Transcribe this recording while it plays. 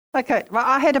Okay, well,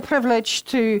 I had a privilege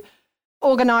to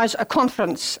organize a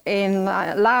conference in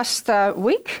last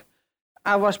week.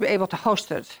 I was able to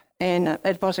host it, and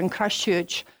it was in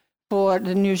Christchurch for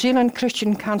the New Zealand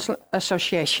Christian Council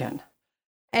Association.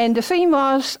 And the theme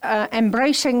was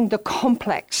embracing the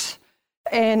complex.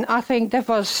 And I think that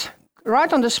was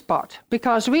right on the spot,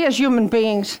 because we as human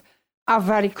beings are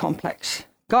very complex.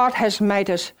 God has made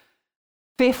us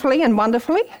fearfully and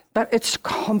wonderfully, but it's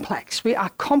complex. We are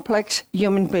complex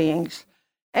human beings.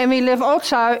 And we live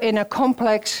also in a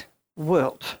complex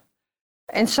world.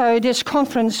 And so this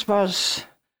conference was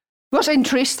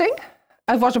interesting.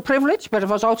 It was a privilege, but it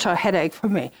was also a headache for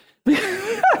me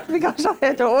because I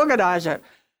had to organize it.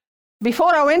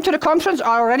 Before I went to the conference,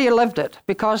 I already lived it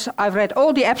because I've read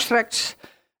all the abstracts.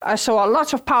 I saw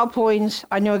lots of PowerPoints.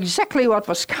 I knew exactly what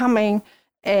was coming.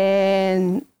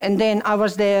 And then I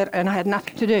was there and I had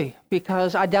nothing to do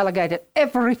because I delegated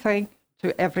everything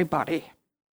to everybody.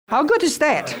 How good is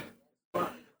that?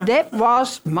 That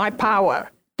was my power,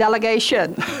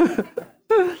 delegation.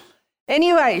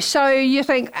 Anyway, so you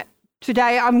think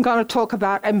today I'm going to talk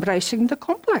about embracing the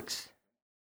complex.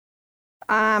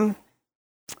 And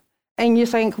you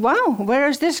think, wow, where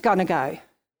is this going to go?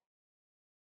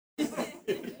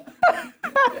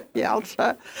 Yeah,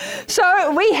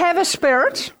 so we have a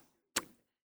spirit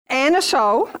and a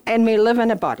soul, and we live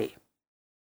in a body.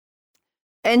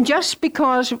 And just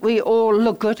because we all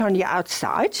look good on the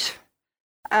outside,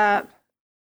 some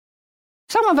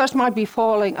of us might be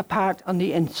falling apart on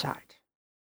the inside.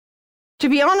 To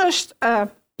be honest,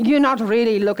 you're not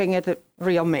really looking at the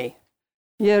real me.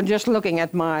 You're just looking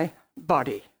at my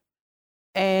body.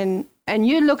 And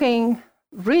you're looking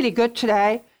really good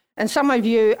today. And some of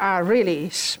you are really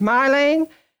smiling,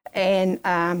 and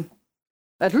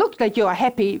it looks like you are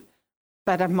happy,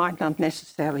 but it might not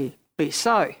necessarily be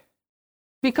so.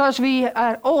 Because we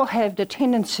all have the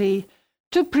tendency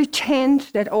to pretend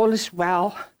that all is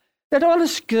well, that all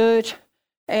is good.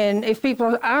 And if people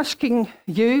are asking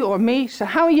you or me, so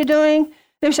how are you doing?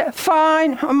 They say,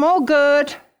 fine, I'm all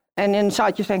good. And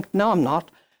inside you think, no, I'm not.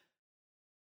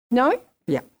 No?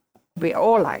 Yeah, we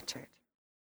all like that.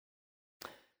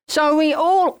 So we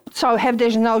also have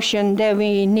this notion that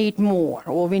we need more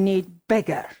or we need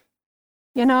bigger.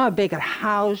 You know, a bigger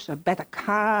house, a better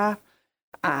car.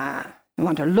 You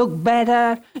want to look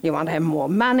better. You want to have more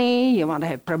money. You want to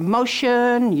have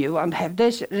promotion. You want to have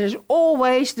this. There's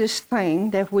always this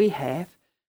thing that we have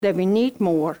that we need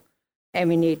more and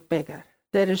we need bigger.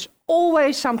 There is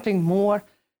always something more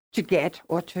to get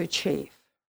or to achieve.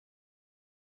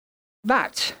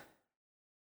 But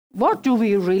what do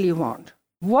we really want?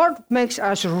 What makes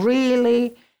us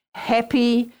really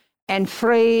happy and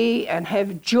free and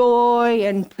have joy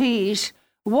and peace?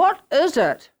 What is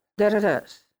it that it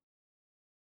is?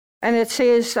 And it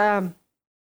says that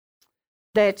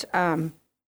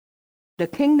the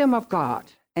kingdom of God,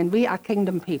 and we are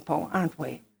kingdom people, aren't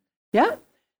we? Yeah?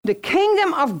 The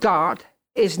kingdom of God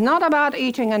is not about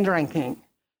eating and drinking.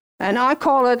 And I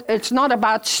call it, it's not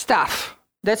about stuff.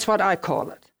 That's what I call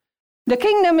it. The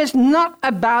kingdom is not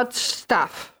about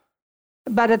stuff,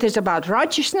 but it is about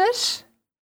righteousness,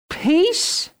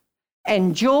 peace,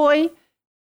 and joy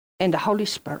in the Holy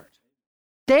Spirit.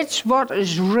 That's what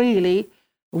is really,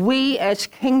 we as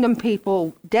kingdom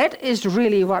people, that is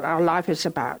really what our life is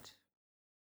about.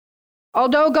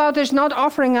 Although God is not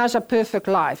offering us a perfect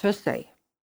life, is He?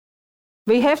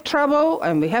 We have trouble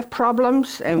and we have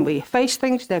problems and we face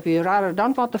things that we rather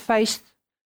don't want to face.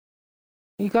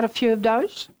 You got a few of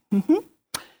those? Mm-hmm.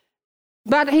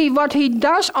 But what He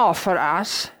does offer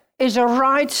us is a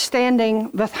right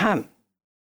standing with Him.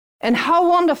 And how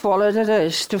wonderful it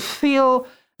is to feel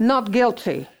not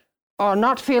guilty or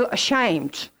not feel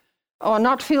ashamed or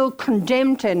not feel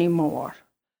condemned anymore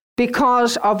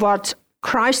because of what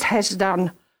Christ has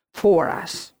done for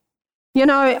us. You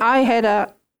know, I had an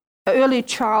early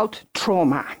child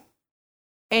trauma.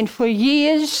 And for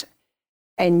years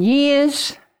and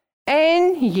years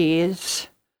and years,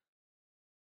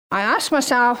 I asked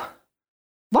myself,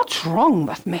 what's wrong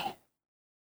with me?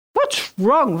 What's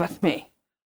wrong with me?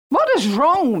 What is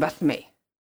wrong with me?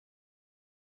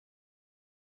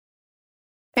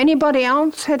 Anybody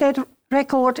else had that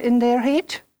record in their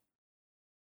head?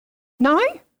 No?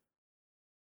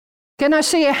 Can I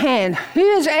see a hand? Who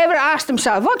has ever asked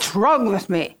himself, what's wrong with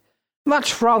me?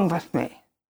 What's wrong with me?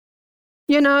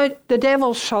 You know, the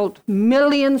devil sold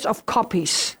millions of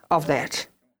copies of that.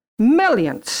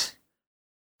 Millions.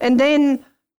 And then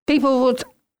people would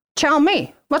tell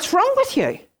me, what's wrong with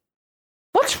you?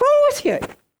 What's wrong with you?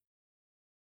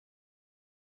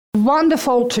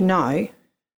 Wonderful to know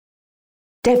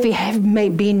that we have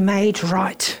been made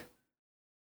right.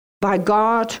 by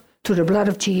God through the blood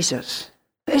of Jesus.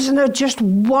 Isn't it just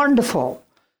wonderful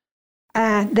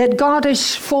that God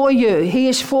is for you? He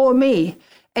is for me.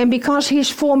 And because He's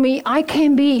for me, I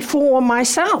can be for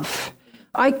myself.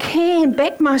 I can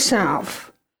back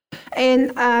myself.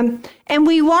 And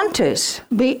we want this.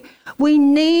 We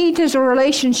need this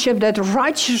relationship, that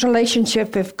righteous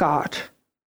relationship with God.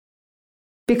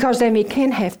 Because then we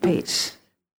can have peace.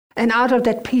 And out of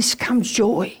that peace comes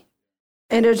joy.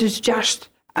 And it is just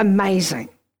amazing.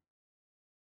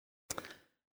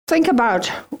 Think about,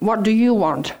 what do you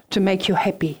want to make you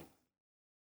happy?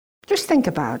 Just think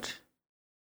about.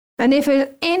 And if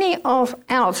it's any of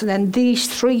else than these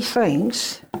three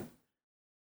things,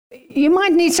 you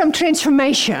might need some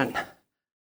transformation.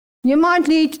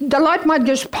 The light might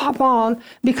just pop on,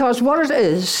 because what it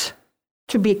is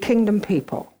to be kingdom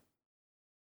people.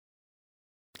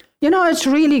 You know, it's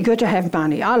really good to have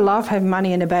money. I love having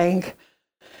money in the bank.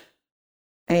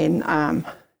 And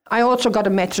I also got a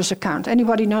mattress account.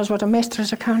 Anybody knows what a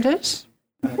mattress account is?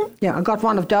 Mm-hmm. Yeah, I got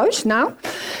one of those now.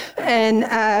 And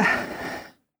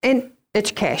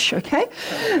it's cash, okay?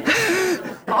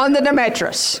 Under the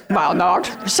mattress. Well,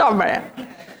 not, somewhere.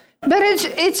 But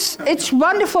it's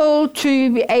wonderful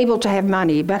to be able to have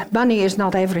money, but money is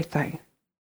not everything.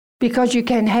 Because you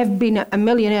can have been a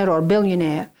millionaire or a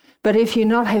billionaire, but if you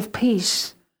not have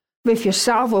peace with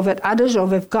yourself or with others or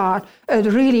with God, it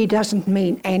really doesn't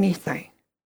mean anything.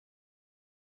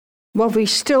 But we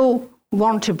still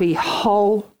want to be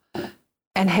whole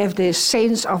and have this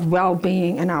sense of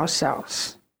well-being in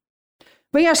ourselves.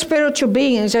 We are spiritual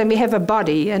beings and we have a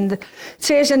body. And it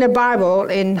says in the Bible,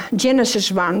 in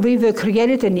Genesis 1, we were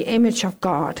created in the image of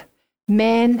God,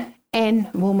 man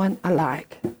and woman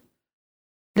alike.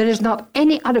 There is not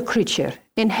any other creature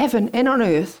in heaven and on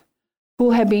earth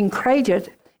who have been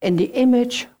created in the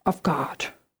image of God.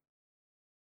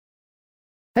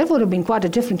 That would have been quite a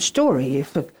different story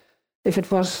if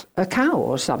it was a cow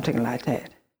or something like that.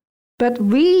 But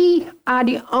we are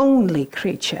the only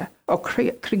creature or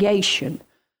creation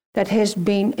that has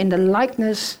been in the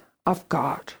likeness of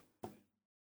God.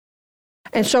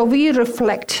 And so we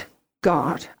reflect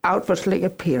God, outwardly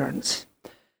appearance.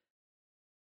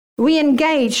 We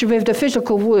engage with the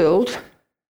physical world,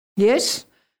 yes,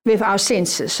 with our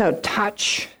senses, so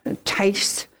touch,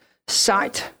 taste,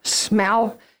 sight,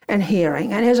 smell, and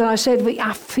hearing. And as I said, we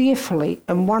are fearfully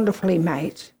and wonderfully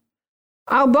made.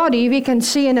 Our body we can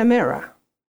see in a mirror.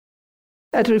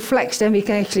 It reflects, and we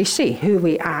can actually see who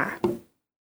we are.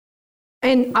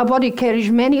 And our body carries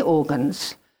many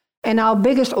organs, and our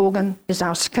biggest organ is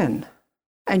our skin.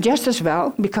 And just as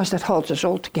well, because that holds us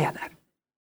all together.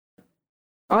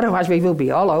 Otherwise, we will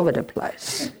be all over the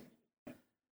place.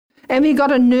 And we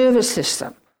got a nervous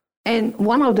system. And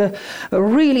one of the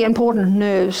really important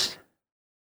nerves,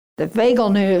 the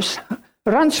vagal nerves,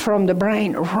 runs from the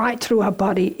brain right through our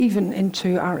body, even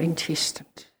into our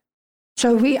intestines.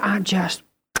 So we are just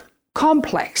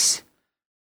complex.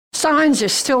 Science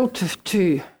is still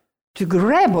to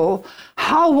grapple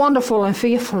how wonderful and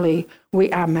fearfully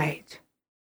we are made.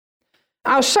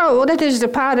 Our soul, that is the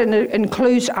part that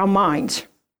includes our mind,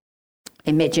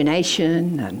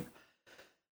 imagination, and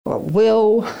our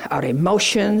will, our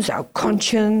emotions, our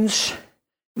conscience.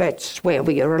 That's where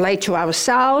we relate to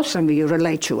ourselves and we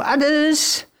relate to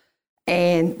others.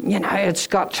 And, it's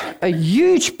got a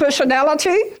huge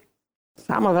personality.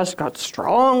 Some of us got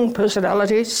strong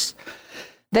personalities.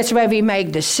 That's where we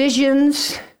make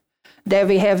decisions. There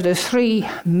we have the three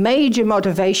major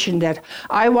motivations that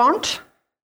I want,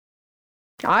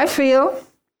 I feel,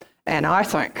 and I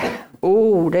think.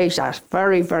 Oh, these are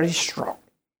very, very strong.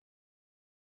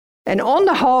 And on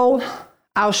the whole,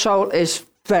 our soul is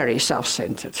very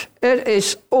self-centered. It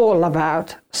is all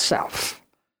about self.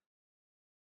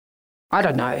 I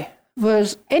don't know.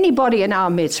 Was anybody in our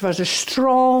midst was a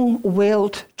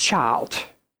strong-willed child?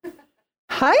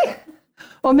 Hey?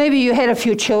 Or maybe you had a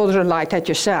few children like that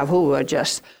yourself who were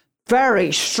just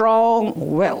very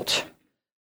strong-willed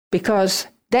because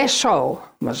their soul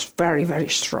was very, very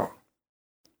strong.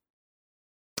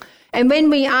 And when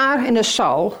we are in a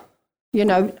soul,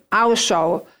 our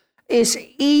soul is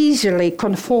easily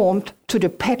conformed to the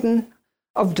pattern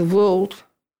of the world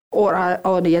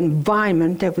or the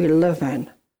environment that we live in.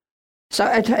 So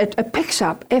it picks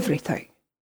up everything.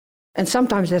 And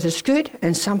sometimes that is good,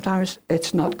 and sometimes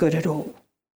it's not good at all.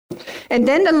 And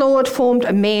then the Lord formed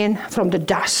a man from the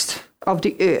dust of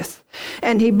the earth,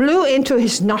 and he blew into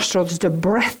his nostrils the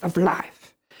breath of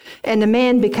life, and the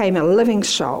man became a living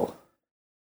soul.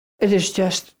 It is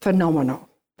just phenomenal.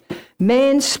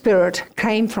 Man's spirit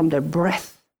came from the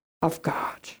breath of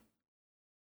God.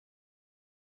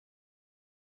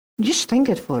 Just think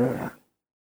it for a.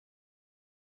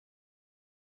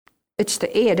 It's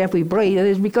the air that we breathe. It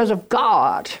is because of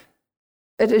God.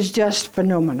 It is just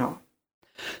phenomenal.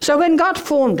 So when God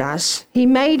formed us, he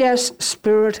made us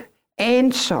spirit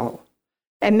and soul.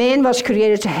 And man was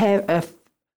created to have a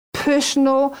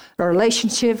personal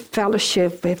relationship,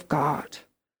 fellowship with God.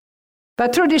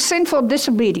 But through this sinful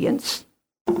disobedience,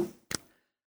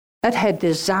 it had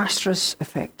disastrous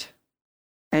effect.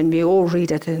 And we all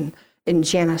read it in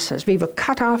Genesis. We were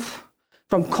cut off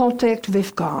from contact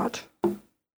with God.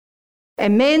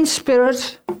 And man's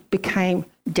spirit became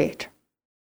dead,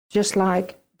 just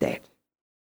like that.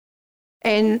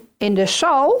 And in the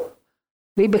soul,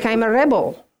 we became a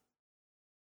rebel.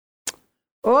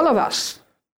 All of us.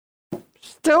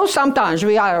 Still sometimes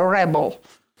we are a rebel.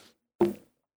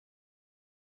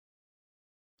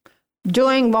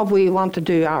 Doing what we want to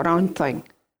do, our own thing.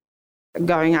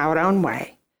 Going our own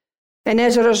way. And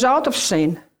as a result of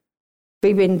sin,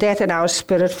 we've been dead in our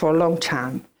spirit for a long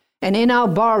time. And in our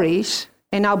bodies,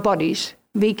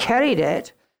 we carry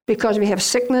that because we have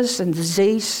sickness and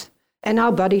disease, and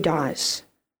our body dies.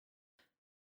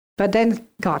 But then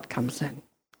God comes in.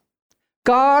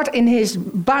 God, in his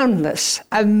boundless,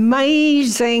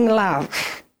 amazing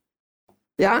love,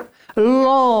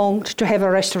 longed to have a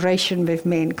restoration with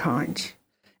mankind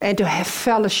and to have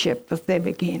fellowship with them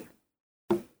again.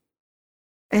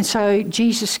 And so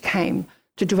Jesus came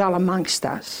to dwell amongst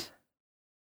us.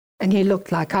 And he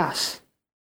looked like us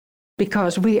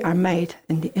because we are made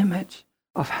in the image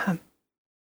of him.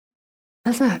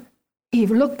 Isn't it? He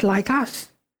looked like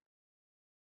us.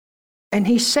 And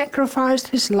he sacrificed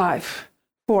his life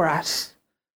for us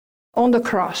on the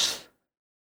cross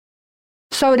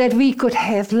so that we could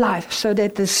have life, so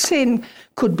that the sin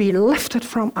could be lifted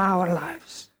from our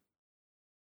lives.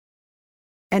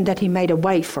 And that he made a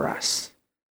way for us.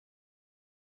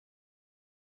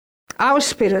 Our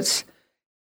spirits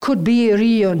could be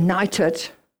reunited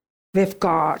with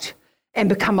God and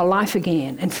become alive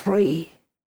again and free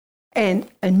and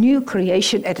a new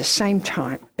creation at the same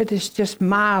time. It is just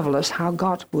marvelous how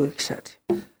God works it.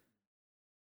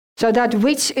 So that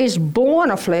which is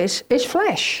born of flesh is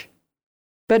flesh,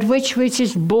 but which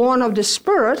is born of the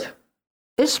Spirit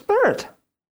is spirit.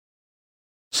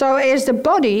 So as the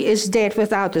body is dead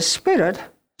without the Spirit,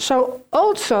 so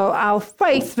also our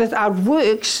faith without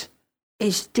works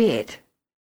is dead.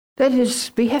 That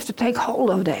is, we have to take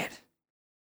hold of that.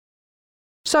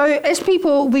 So as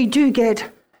people, we do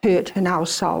get hurt in our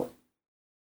soul.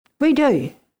 We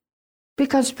do.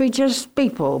 Because we're just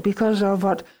people, because of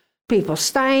what people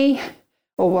say,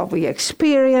 or what we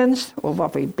experience, or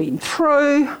what we've been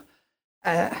through.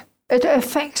 It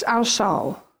affects our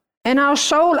soul. And our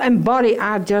soul and body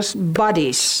are just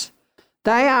bodies.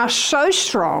 They are so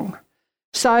strong.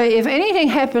 So if anything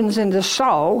happens in the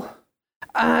soul,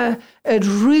 it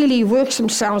really works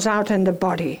themselves out in the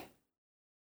body.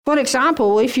 For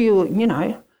example, if you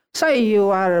say you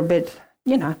are a bit,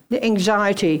 the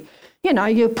anxiety,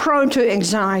 you're prone to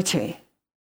anxiety.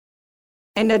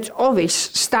 And it always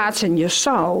starts in your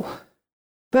soul.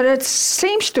 But it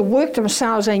seems to work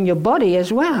themselves in your body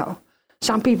as well.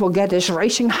 Some people get this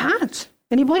racing heart.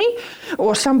 Anybody?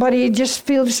 Or somebody just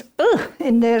feels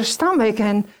in their stomach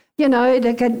and,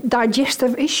 they get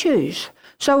digestive issues.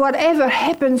 So whatever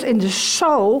happens in the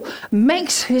soul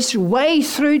makes its way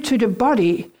through to the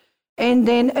body, and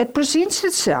then it presents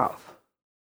itself.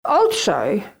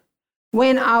 Also,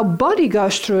 when our body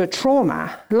goes through a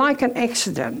trauma, like an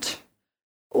accident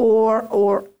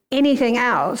or anything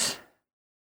else,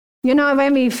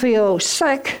 when we feel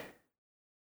sick,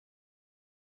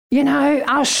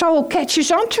 our soul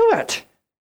catches onto it.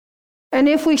 And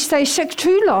if we stay sick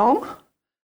too long,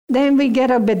 then we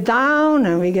get a bit down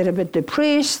and we get a bit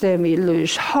depressed, then we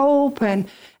lose hope, and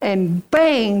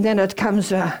bang, then it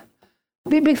comes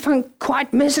we become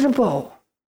quite miserable.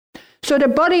 So the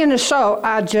body and the soul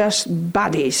are just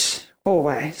buddies,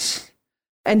 always.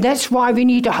 And that's why we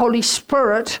need the Holy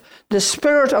Spirit, the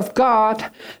Spirit of God,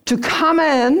 to come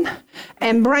in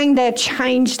and bring that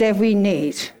change that we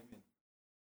need.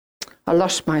 I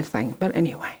lost my thing, but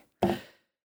anyway.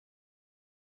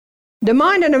 The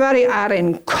mind and the body are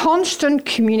in constant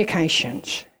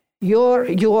communications. Your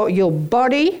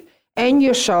body and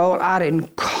your soul are in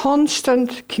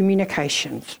constant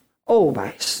communications,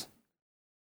 always.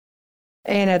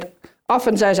 And it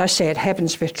often, as I said,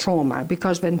 happens with trauma,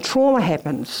 because when trauma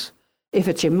happens, if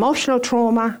it's emotional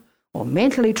trauma or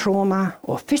mentally trauma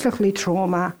or physically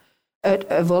trauma, it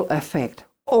will affect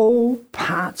all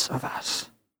parts of us.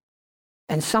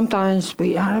 And sometimes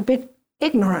we are a bit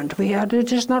ignorant. We are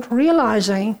just not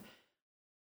realizing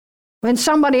when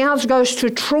somebody else goes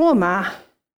through trauma,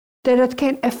 that it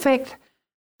can affect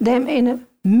them in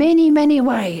many, many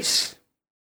ways.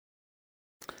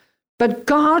 But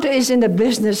God is in the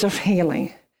business of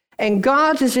healing. And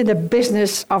God is in the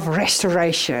business of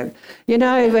restoration. You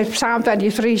know, Psalm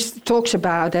 23 talks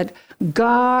about that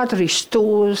God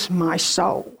restores my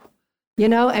soul. You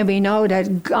know, and we know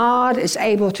that God is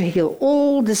able to heal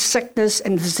all the sickness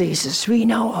and diseases. We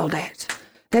know all that.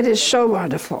 That is so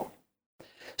wonderful.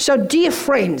 So, dear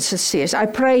friends, it says, I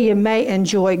pray you may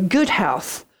enjoy good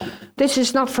health. This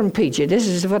is not from PJ. This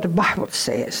is what the Bible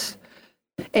says.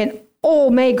 And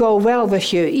all may go well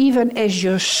with you, even as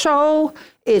your soul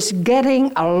is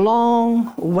getting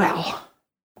along well.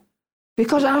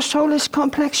 Because our soul is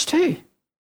complex too.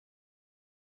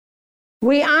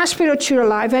 We are spiritually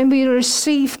alive and we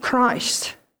receive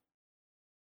Christ.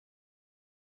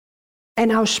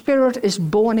 And our spirit is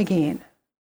born again.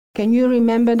 Can you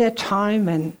remember that time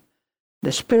when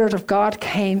the Spirit of God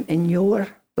came in your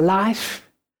life?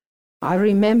 I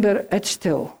remember it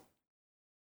still.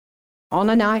 On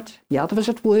a night, Jelte was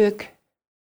at work.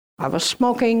 I was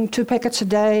smoking 2 packets a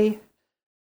day.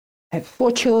 Had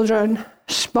 4 children.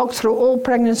 Smoked through all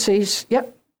pregnancies.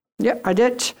 Yep, I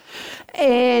did.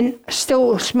 And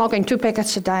still smoking 2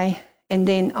 packets a day. And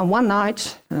then on one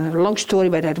night, long story,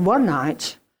 but at one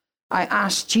night, I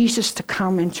asked Jesus to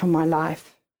come into my life.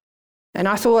 And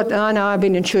I thought, oh no, I've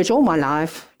been in church all my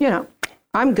life. You know,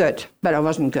 I'm good, but I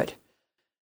wasn't good.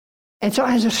 And so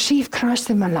I received Christ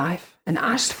in my life and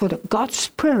asked for God's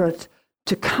Spirit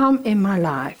to come in my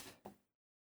life.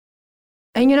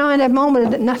 And you know, in that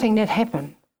moment, nothing had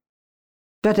happened.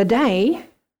 But a day,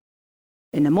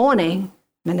 in the morning,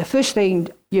 when the first thing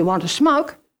you want to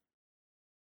smoke,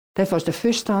 that was the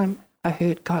first time I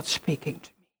heard God speaking to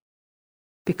me.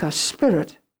 Because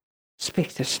Spirit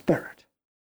speaks to Spirit.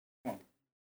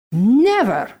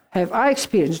 Never have I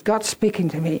experienced God speaking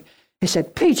to me. He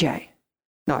said, PJ,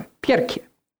 no,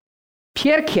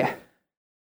 Pierre,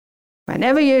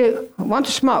 whenever you want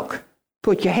to smoke,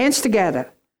 put your hands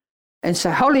together and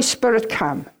say, Holy Spirit,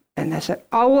 come. And I said,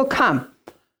 I will come.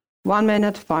 1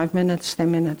 minute, 5 minutes,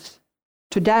 10 minutes.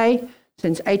 Today,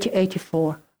 since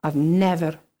 1884, I've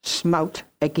never smoked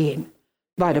again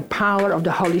by the power of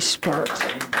the Holy Spirit.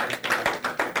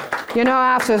 You know,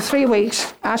 after 3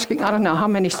 weeks, asking, I don't know how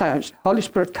many times, Holy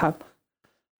Spirit, come.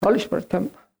 Holy Spirit,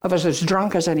 come. I was as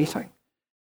drunk as anything.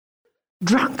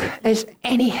 Drunk as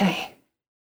anything.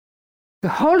 The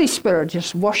Holy Spirit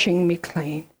just washing me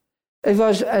clean. It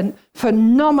was a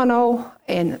phenomenal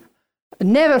and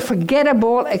never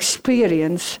forgettable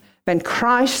experience when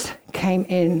Christ came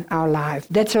in our life.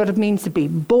 That's what it means to be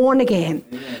born again.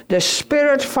 Amen. The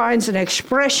Spirit finds an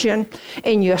expression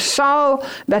in your soul,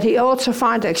 but He also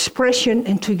finds expression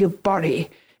into your body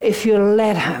if you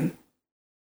let Him.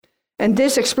 And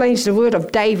this explains the word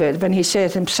of David when he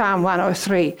says in Psalm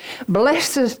 103,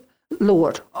 bless the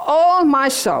Lord, all my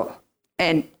soul,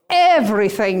 and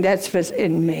everything that's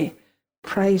within me.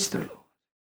 Praise the Lord.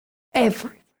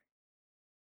 Everything.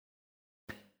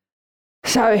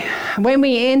 So when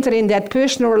we enter in that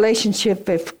personal relationship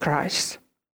with Christ,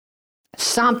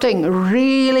 something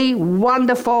really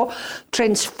wonderful,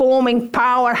 transforming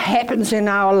power happens in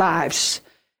our lives.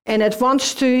 And it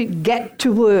wants to get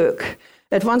to work.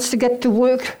 It wants to get to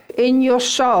work in your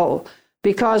soul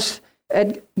because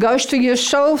it goes to your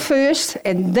soul first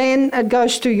and then it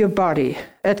goes to your body.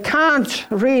 It can't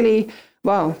really,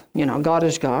 well, you know, God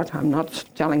is God. I'm not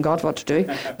telling God what to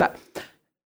do.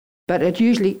 But it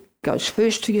usually goes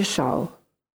first to your soul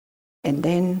and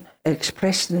then it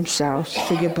expresses themselves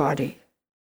to your body.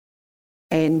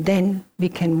 And then we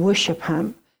can worship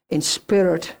Him in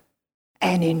spirit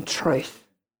and in truth.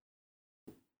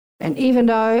 And even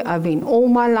though I've been all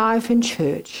my life in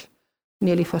church,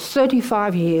 nearly for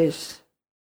 35 years,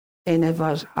 and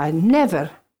I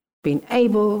never been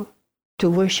able to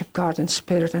worship God in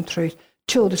spirit and truth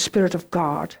till the Spirit of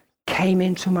God came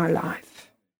into my life.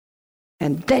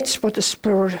 And that's what the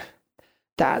Spirit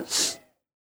does.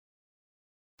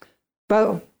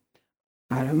 Well,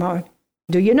 I don't know.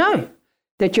 Do you know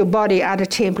that your body are the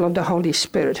temple of the Holy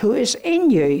Spirit who is in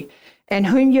you and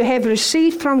whom you have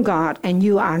received from God, and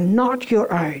you are not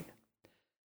your own?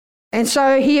 And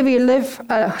so here we live,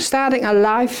 starting a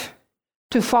life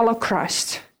to follow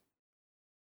Christ,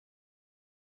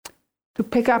 to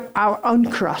pick up our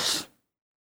own cross,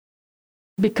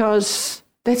 because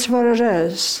that's what it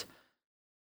is.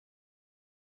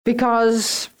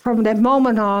 Because from that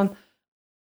moment on,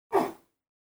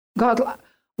 God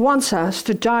wants us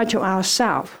to die to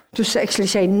ourselves, to actually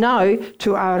say no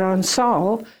to our own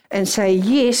soul and say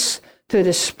yes to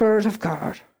the Spirit of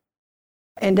God.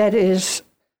 And that is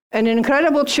an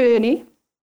incredible journey.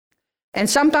 And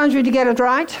sometimes we get it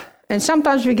right, and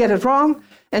sometimes we get it wrong,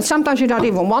 and sometimes we don't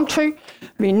even want to.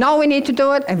 We know we need to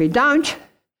do it, and we don't.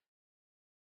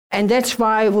 And that's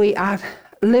why we are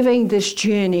living this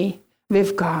journey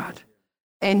with God.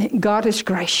 And God is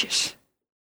gracious.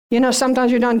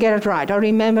 Sometimes we don't get it right. I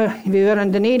remember we were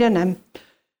in Dunedin, and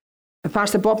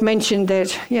Pastor Bob mentioned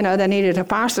that, they needed a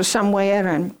pastor somewhere,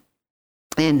 and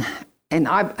I,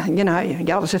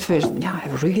 Jallis at first, I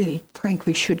really think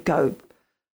we should go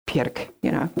Pierk.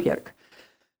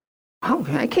 Oh,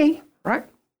 okay, right.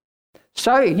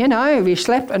 So, we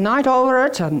slept a night over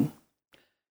it, and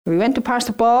we went to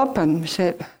Pastor Bob and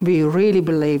said, we really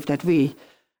believe that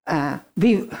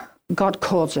God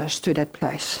calls us to that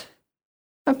place.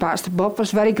 And Pastor Bob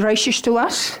was very gracious to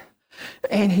us.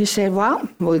 And he said, well,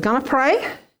 we're going to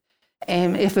pray.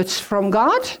 And if it's from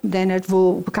God, then it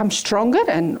will become stronger.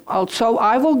 And also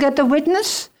I will get the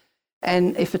witness.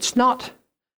 And if it's not,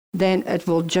 then it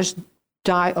will just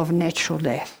die of natural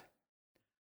death.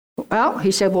 Well,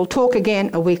 he said, we'll talk again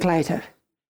a week later.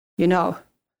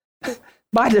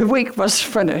 By the week was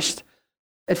finished,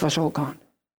 it was all gone.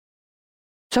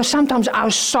 So sometimes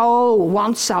our soul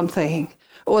wants something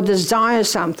or desires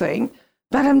something,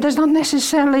 but it does not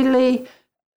necessarily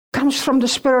comes from the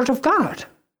Spirit of God.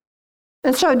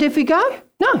 And so did we go?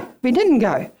 No, we didn't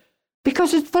go.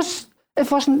 Because it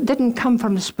didn't come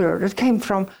from the Spirit, it came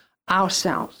from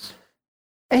ourselves.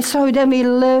 And so then we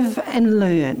live and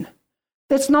learn.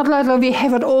 It's not like we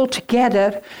have it all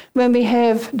together when we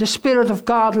have the Spirit of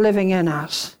God living in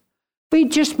us. We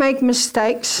just make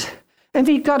mistakes, and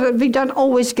we don't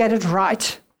always get it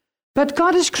right. But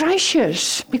God is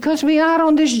gracious because we are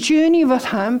on this journey with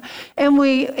Him, and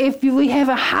if we have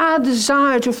a hard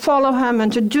desire to follow Him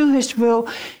and to do His will,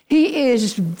 He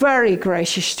is very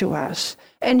gracious to us.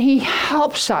 And He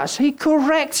helps us, He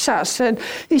corrects us, and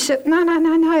He said,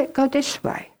 no, go this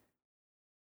way.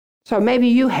 So maybe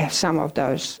you have some of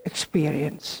those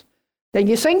experiences. Then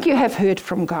you think you have heard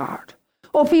from God.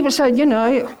 Or people say,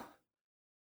 a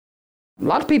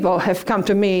lot of people have come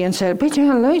to me and said,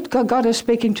 Peter, God is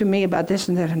speaking to me about this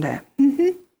and that and that. Mm-hmm.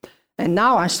 And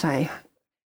now I say,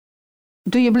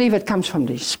 do you believe it comes from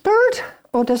the Spirit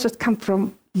or does it come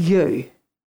from you?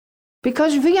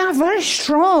 Because we are very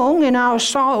strong in our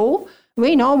soul.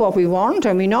 We know what we want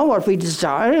and we know what we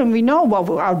desire and we know what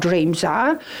our dreams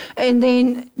are. And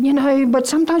then, but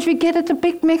sometimes we get it a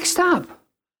bit mixed up.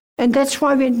 And that's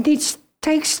why it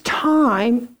takes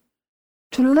time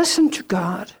to listen to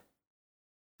God.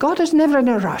 God is never in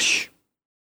a rush.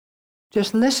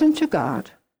 Just listen to God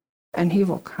and He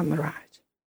will come right.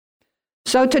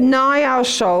 So to deny our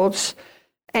souls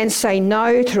and say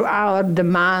no to our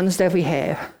demands that we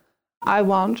have. I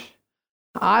want,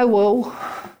 I will,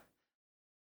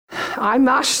 I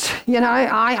must,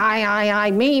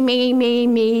 I,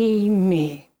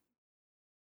 me.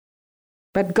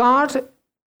 But God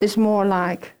is more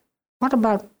like, what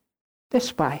about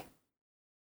this way?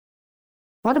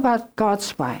 What about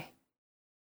God's way?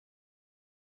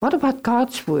 What about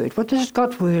God's word? What does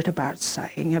God's word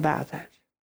saying about that?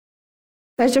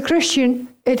 As a Christian,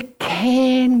 it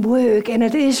can work, and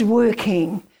it is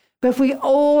working. But we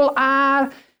all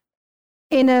are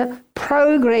in a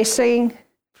progressing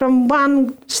from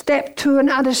one step to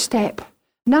another step.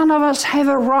 None of us have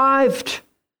arrived.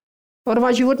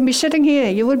 Otherwise, you wouldn't be sitting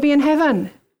here. You would be in heaven.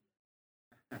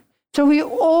 So we're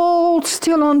all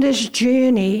still on this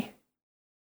journey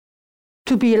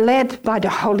to be led by the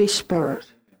Holy Spirit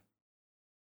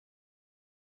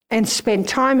and spend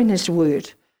time in His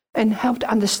Word and help to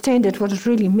understand it, what it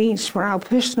really means for our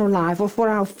personal life or for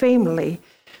our family,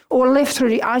 or live through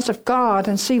the eyes of God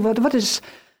and see what is,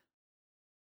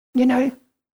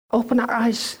 open our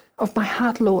eyes of my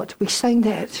heart, Lord. We sing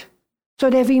that so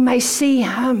that we may see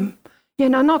Him,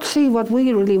 not see what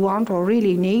we really want or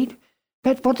really need,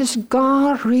 but what is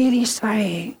God really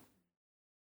saying.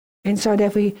 And so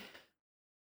that we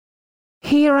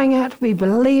hearing it, we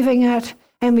believing it,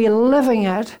 and we living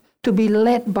it to be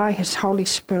led by His Holy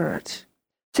Spirit.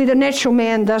 See, the natural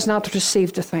man does not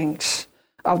receive the things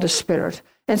of the Spirit.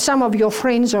 And some of your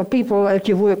friends or people at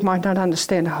your work might not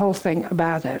understand the whole thing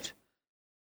about it,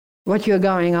 what you're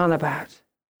going on about,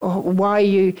 or why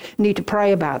you need to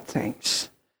pray about things.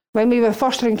 When we were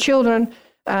fostering children,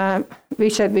 we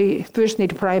said we first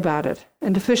need to pray about it.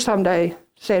 And the first time they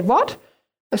said, what?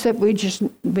 I said,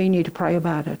 we need to pray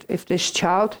about it. If this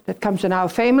child that comes in our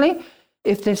family,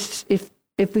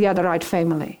 if we are the right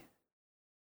family.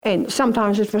 And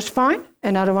sometimes it was fine,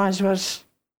 and otherwise it was,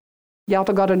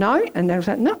 Jalta got a no, and they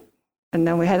said no. And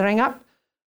then we had to ring up.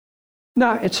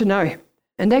 No, it's a no.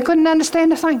 And they couldn't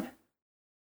understand the thing.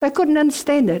 They couldn't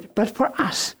understand it. But for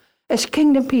us, as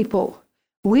kingdom people,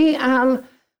 We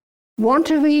want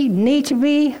to be, need to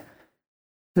be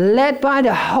led by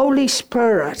the Holy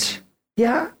Spirit.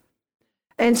 Yeah?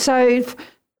 And so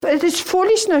it is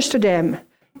foolishness to them.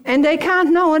 And they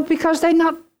can't know it because they're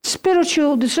not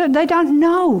spiritual. They don't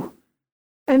know.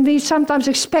 And we sometimes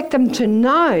expect them to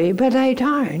know, but they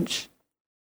don't.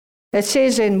 It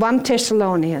says in 1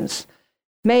 Thessalonians,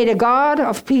 may the God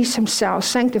of peace himself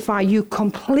sanctify you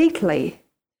completely,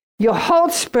 your whole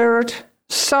spirit,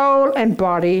 soul, and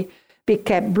body be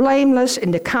kept blameless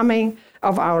in the coming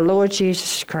of our Lord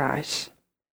Jesus Christ.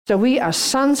 So we are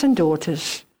sons and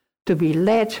daughters to be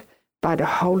led by the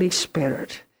Holy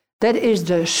Spirit. That is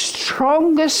the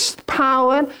strongest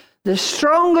power, the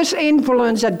strongest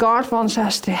influence that God wants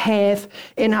us to have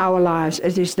in our lives.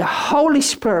 It is the Holy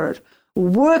Spirit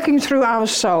working through our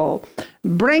soul.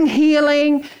 Bring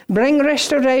healing, bring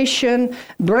restoration,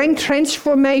 bring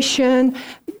transformation,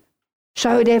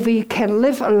 so that we can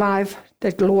live a life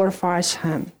that glorifies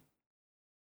him.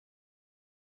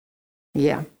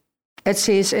 Yeah. It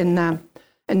says in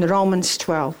Romans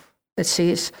 12, it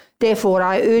says, therefore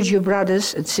I urge you,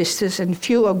 brothers and sisters, in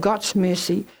view of God's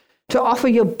mercy, to offer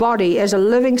your body as a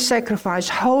living sacrifice,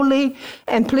 holy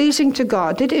and pleasing to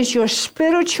God. That is your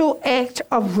spiritual act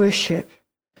of worship.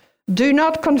 Do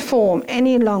not conform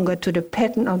any longer to the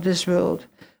pattern of this world,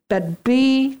 but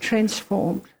be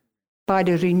transformed by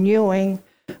the renewing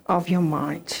of your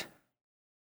mind.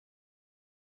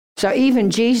 So even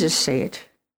Jesus said,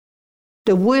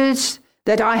 the words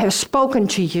that I have spoken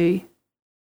to you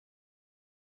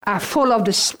are full of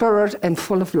the Spirit and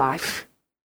full of life.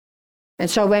 And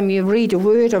so when we read the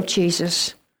word of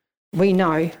Jesus, we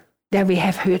know that we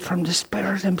have heard from the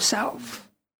Spirit himself.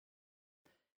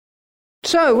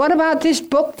 So what about this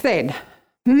book then?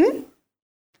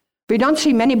 We don't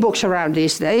see many books around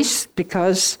these days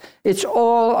because it's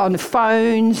all on the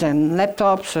phones and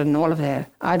laptops and all of that.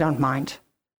 I don't mind.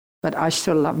 But I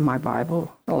still love my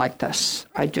Bible like this.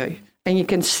 I do. And you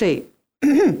can see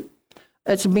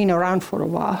it's been around for a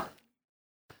while.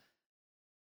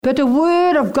 But the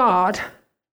Word of God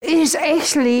is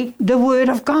actually the Word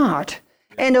of God.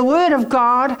 And the Word of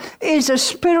God is a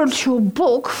spiritual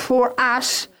book for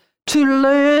us to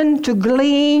learn, to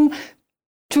glean,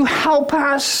 to help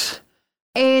us.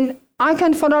 And I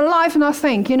can for the life not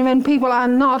think, when people are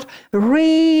not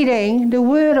reading the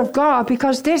Word of God,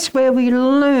 because that's where we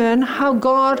learn how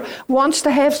God wants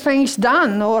to have things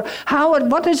done, or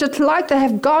what is it like to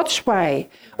have God's way,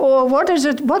 or what is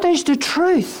the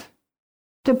truth.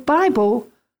 The Bible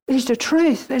is the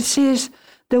truth. It says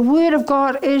the Word of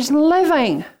God is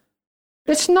living.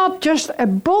 It's not just a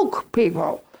book,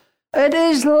 people. It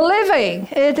is living.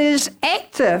 It is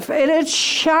active. It is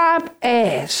sharp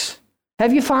as.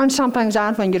 Have you found something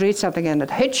out when you read something and it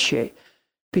hits you?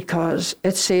 Because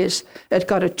it says it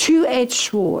got a two-edged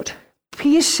sword,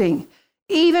 piercing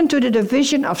even to the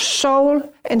division of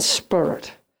soul and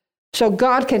spirit. So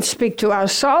God can speak to our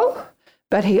soul,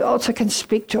 but he also can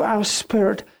speak to our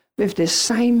spirit with this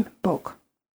same book.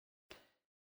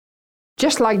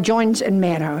 Just like joints and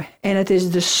marrow, and it is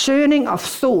discerning of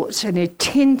thoughts and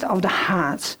intent of the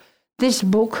heart. This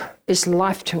book is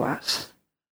life to us.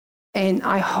 And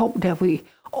I hope that we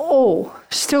all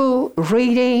still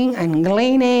reading and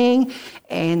gleaning,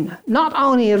 and not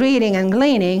only reading and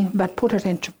gleaning, but put it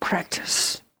into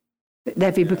practice.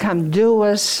 That we become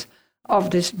doers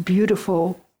of this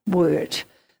beautiful word.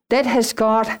 That has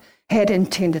God had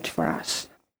intended for us.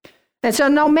 And so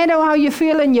no matter how you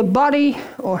feel in your body,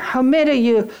 or how matter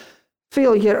you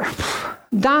feel you're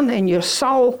done in your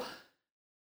soul,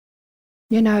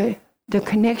 the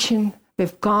connection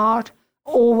with God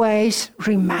always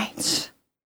remains.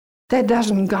 That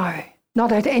doesn't go,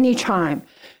 not at any time.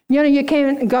 You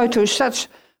can go to such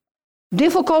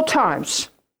difficult times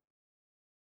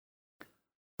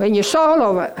when your soul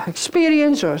or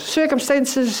experience or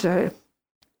circumstances,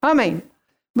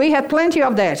 we had plenty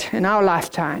of that in our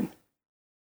lifetime.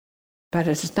 But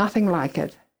it's nothing like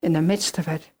it. In the midst of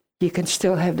it, you can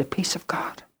still have the peace of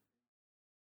God.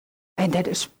 And that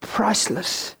is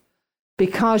priceless.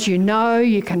 Because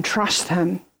you can trust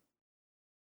him.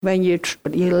 When you're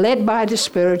led by the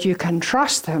Spirit, you can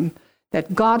trust him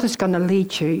that God is going to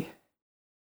lead you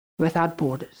without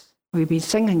borders. We've been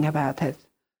singing about that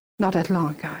not that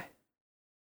long ago.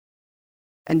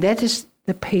 And that is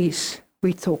the peace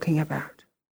we're talking about.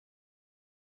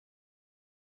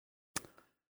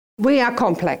 We are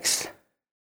complex,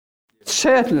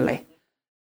 certainly.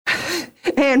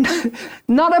 And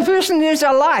not a person is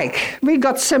alike. We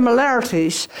got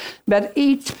similarities, but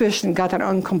each person got their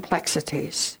own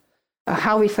complexities,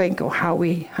 how we think or how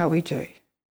we do.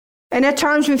 And at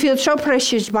times we feel so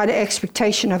precious by the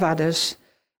expectation of others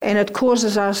And it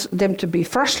causes them to be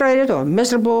frustrated or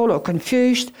miserable or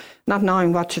confused, not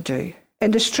knowing what to do.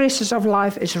 And the stresses of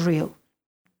life is real,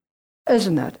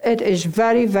 isn't it? It is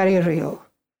very, very real.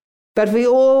 But we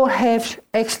all have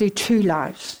actually two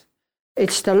lives.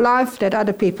 It's the life that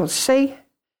other people see,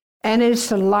 and it's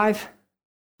the life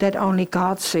that only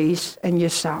God sees in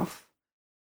yourself.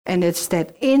 And it's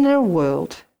that inner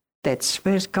world that's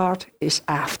where God is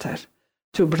after,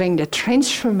 to bring the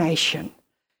transformation.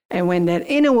 And when that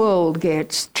inner world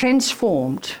gets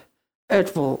transformed,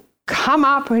 it will come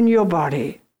up in your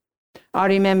body. I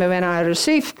remember when I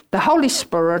received the Holy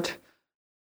Spirit,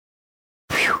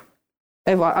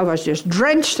 I was just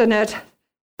drenched in it,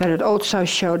 but it also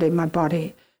showed in my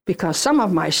body, because some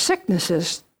of my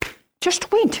sicknesses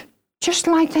just went, just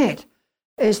like that,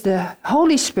 as the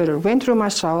Holy Spirit went through my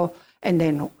soul and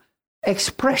then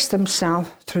expressed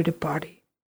himself through the body.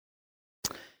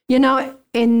 You know,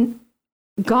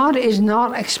 God is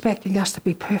not expecting us to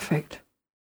be perfect.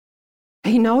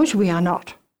 He knows we are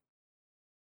not.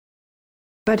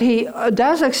 But he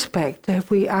does expect that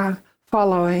we are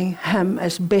following him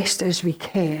as best as we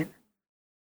can,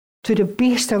 to the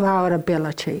best of our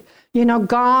ability. You know,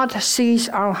 God sees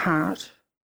our heart.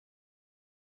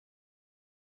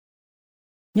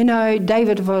 You know,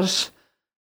 David was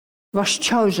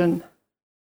chosen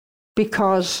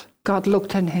because God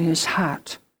looked in his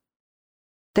heart.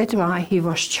 That's why he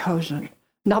was chosen.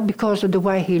 Not because of the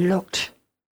way he looked,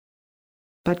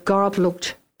 but God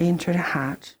looked into the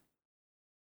heart.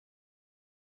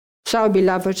 So,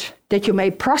 beloved, that you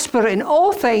may prosper in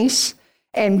all things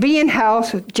and be in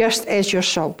health just as your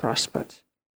soul prospered.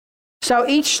 So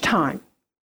each time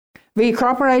we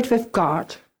cooperate with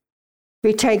God,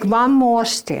 we take one more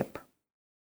step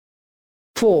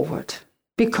forward,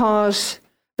 because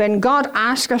when God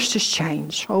asks us to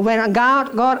change, or when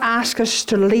God asks us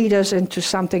to lead us into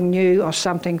something new or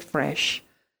something fresh,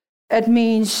 it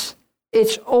means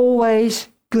it's always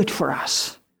good for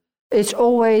us. It's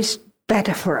always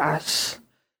better for us.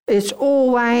 It's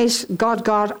always God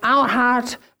got our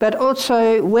heart, but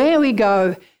also where we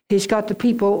go, he's got the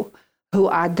people who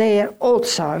are there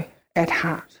also at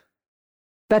heart.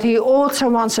 But he also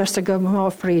wants us to get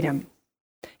more freedom.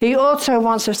 He also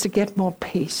wants us to get more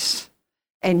peace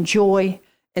and joy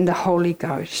in the Holy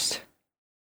Ghost.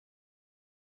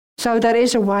 So there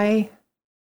is a way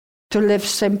to live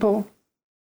simple,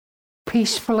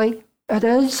 peacefully. It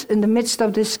is in the midst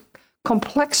of this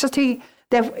complexity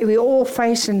that we all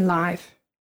face in life.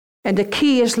 And the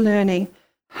key is learning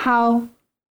how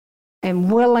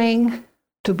and willing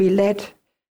to be led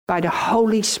by the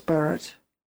Holy Spirit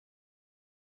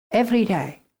every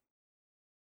day.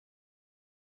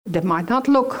 That might not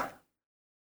look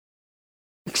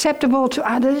acceptable to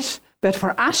others, but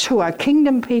for us who are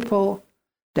kingdom people,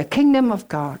 the kingdom of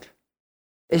God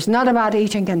is not about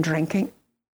eating and drinking.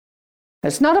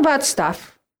 It's not about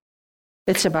stuff.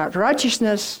 It's about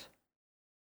righteousness,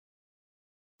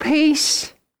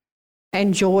 peace,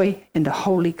 and joy in the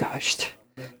Holy Ghost.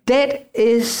 That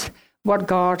is what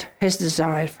God has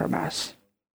desired from us.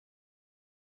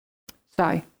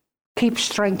 So keep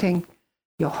strengthening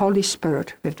your Holy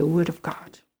Spirit with the Word of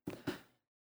God.